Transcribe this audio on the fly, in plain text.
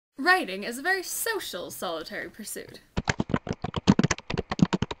Writing is a very social solitary pursuit.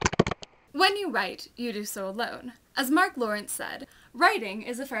 When you write, you do so alone. As Mark Lawrence said, writing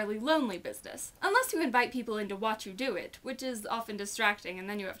is a fairly lonely business, unless you invite people in to watch you do it, which is often distracting and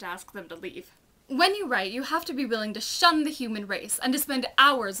then you have to ask them to leave. When you write, you have to be willing to shun the human race and to spend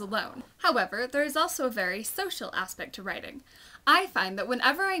hours alone. However, there is also a very social aspect to writing. I find that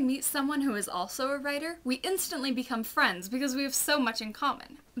whenever I meet someone who is also a writer, we instantly become friends because we have so much in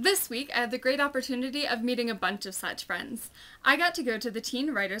common. This week, I had the great opportunity of meeting a bunch of such friends. I got to go to the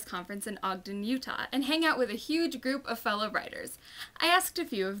Teen Writers Conference in Ogden, Utah, and hang out with a huge group of fellow writers. I asked a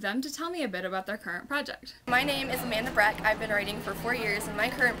few of them to tell me a bit about their current project. My name is Amanda Breck. I've been writing for 4 years, and my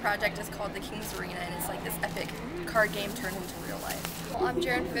current project is called The King's Arena, and it's like this epic card game turned into real life. Well, I'm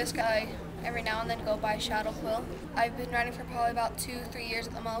Jared Fisk. I every now and then go by Shadow Quill. I've been writing for probably about 2-3 years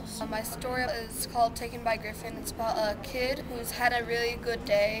at the most. My story is called Taken by Griffin. It's about a kid who's had a really good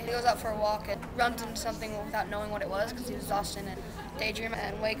day. He goes out for a walk and runs into something without knowing what it was because he was lost in a daydream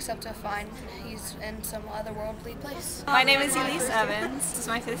and wakes up to find he's in some otherworldly place. My name is Elise Evans. This is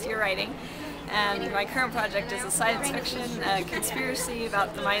my 5th year writing, and my current project is a science fiction conspiracy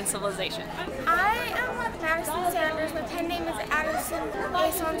about the Mayan civilization. I am Madison Sanders. My pen name is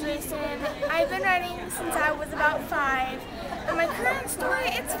Addison Jason. I've been writing since I was about 5. And my current story,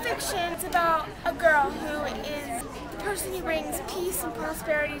 it's fiction. It's about a girl who is the person who brings peace and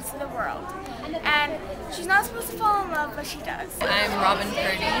prosperity to the world. And she's not supposed to fall in love, but she does. I'm Robin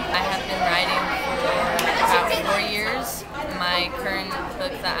Purdy. I have been writing for about 4 years. My current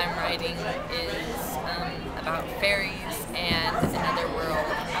book that I'm writing is about fairies and another world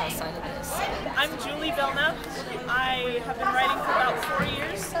outside of this. I'm Julie Villeneuve. I have been writing for about 4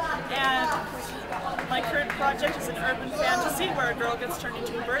 years, and my current project is an urban fantasy where a girl gets turned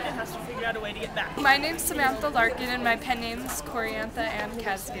into a bird and has to figure out a way to get back. My name's Samantha Larkin, and my pen name's Coriantha Ann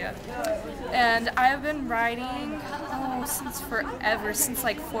Casvia. And I've been writing since forever, since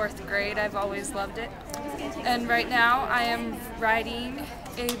like 4th grade. I've always loved it. And right now I am writing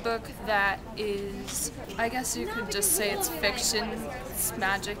a book that is, I guess you could just say it's fiction, it's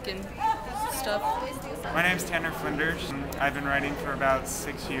magic and stuff. My name's Tanner Flinders. I've been writing for about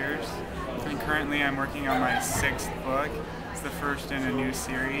 6 years, and currently I'm working on my 6th book. It's the first in a new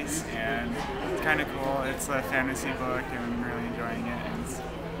series, and it's kind of cool. It's a fantasy book, and I'm really enjoying it. And it's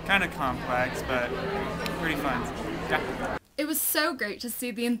kind of complex, but pretty fun. Yeah. It was so great to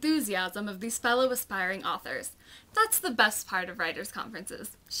see the enthusiasm of these fellow aspiring authors. That's the best part of writers'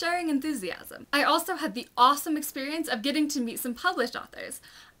 conferences, sharing enthusiasm. I also had the awesome experience of getting to meet some published authors.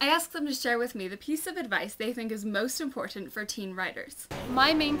 I asked them to share with me the piece of advice they think is most important for teen writers.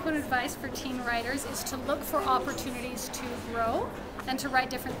 My main point of advice for teen writers is to look for opportunities to grow and to write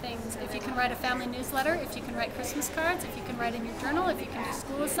different things. If you can write a family newsletter, if you can write Christmas cards, if you can write in your journal, if you can do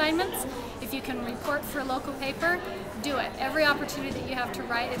school assignments, if you can report for a local paper, do it. Every opportunity that you have to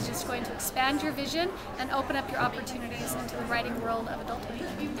write is just going to expand your vision and open up your opportunities into the writing world of adulthood.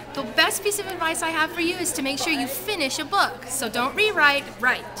 The best piece of advice I have for you is to make sure you finish a book. So don't rewrite,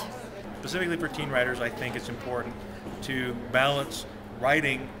 write. Specifically for teen writers, I think it's important to balance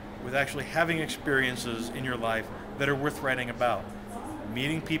writing with actually having experiences in your life that are worth writing about.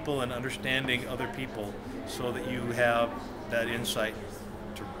 Meeting people and understanding other people so that you have that insight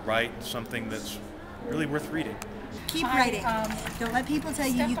to write something that's really worth reading. Keep writing. Don't let people tell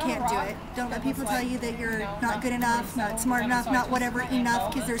you you can't do it. Don't let people tell you that you're not good enough, not smart enough, not whatever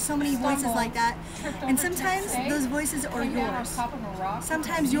enough, because there's so many voices like that. And sometimes those voices are yours.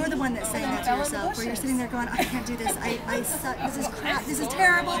 Sometimes you're the one that's saying that to yourself, where you're sitting there going, I can't do this, I suck, this is crap, this is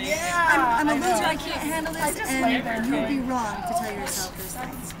terrible, I'm a loser, I can't handle this, and you'll be wrong to tell yourself those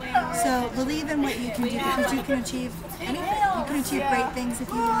things. So believe in what you can do, because you can achieve anything. You can achieve great things if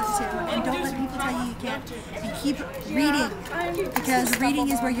you want to, and don't let people tell you you can't. And keep reading, because reading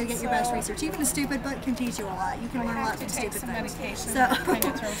is where you get your best research. Even a stupid book can teach you a lot. You can learn a lot from stupid things. So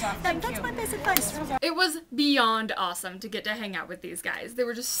that's my best advice. It was beyond awesome to get to hang out with these guys. They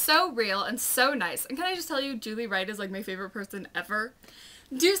were just so real and so nice. And can I just tell you, Julie Wright is like my favorite person ever.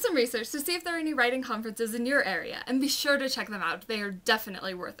 Do some research to see if there are any writing conferences in your area, and be sure to check them out. They are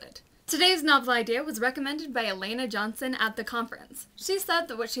definitely worth it. Today's novel idea was recommended by Elana Johnson at the conference. She said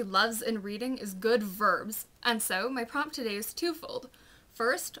that what she loves in reading is good verbs, and so my prompt today is twofold.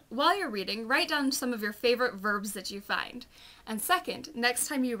 First, while you're reading, write down some of your favorite verbs that you find. And second, next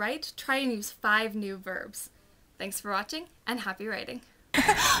time you write, try and use 5 new verbs. Thanks for watching, and happy writing.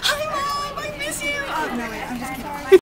 Hi Mom, I miss you! Oh, no, wait, I'm just kidding.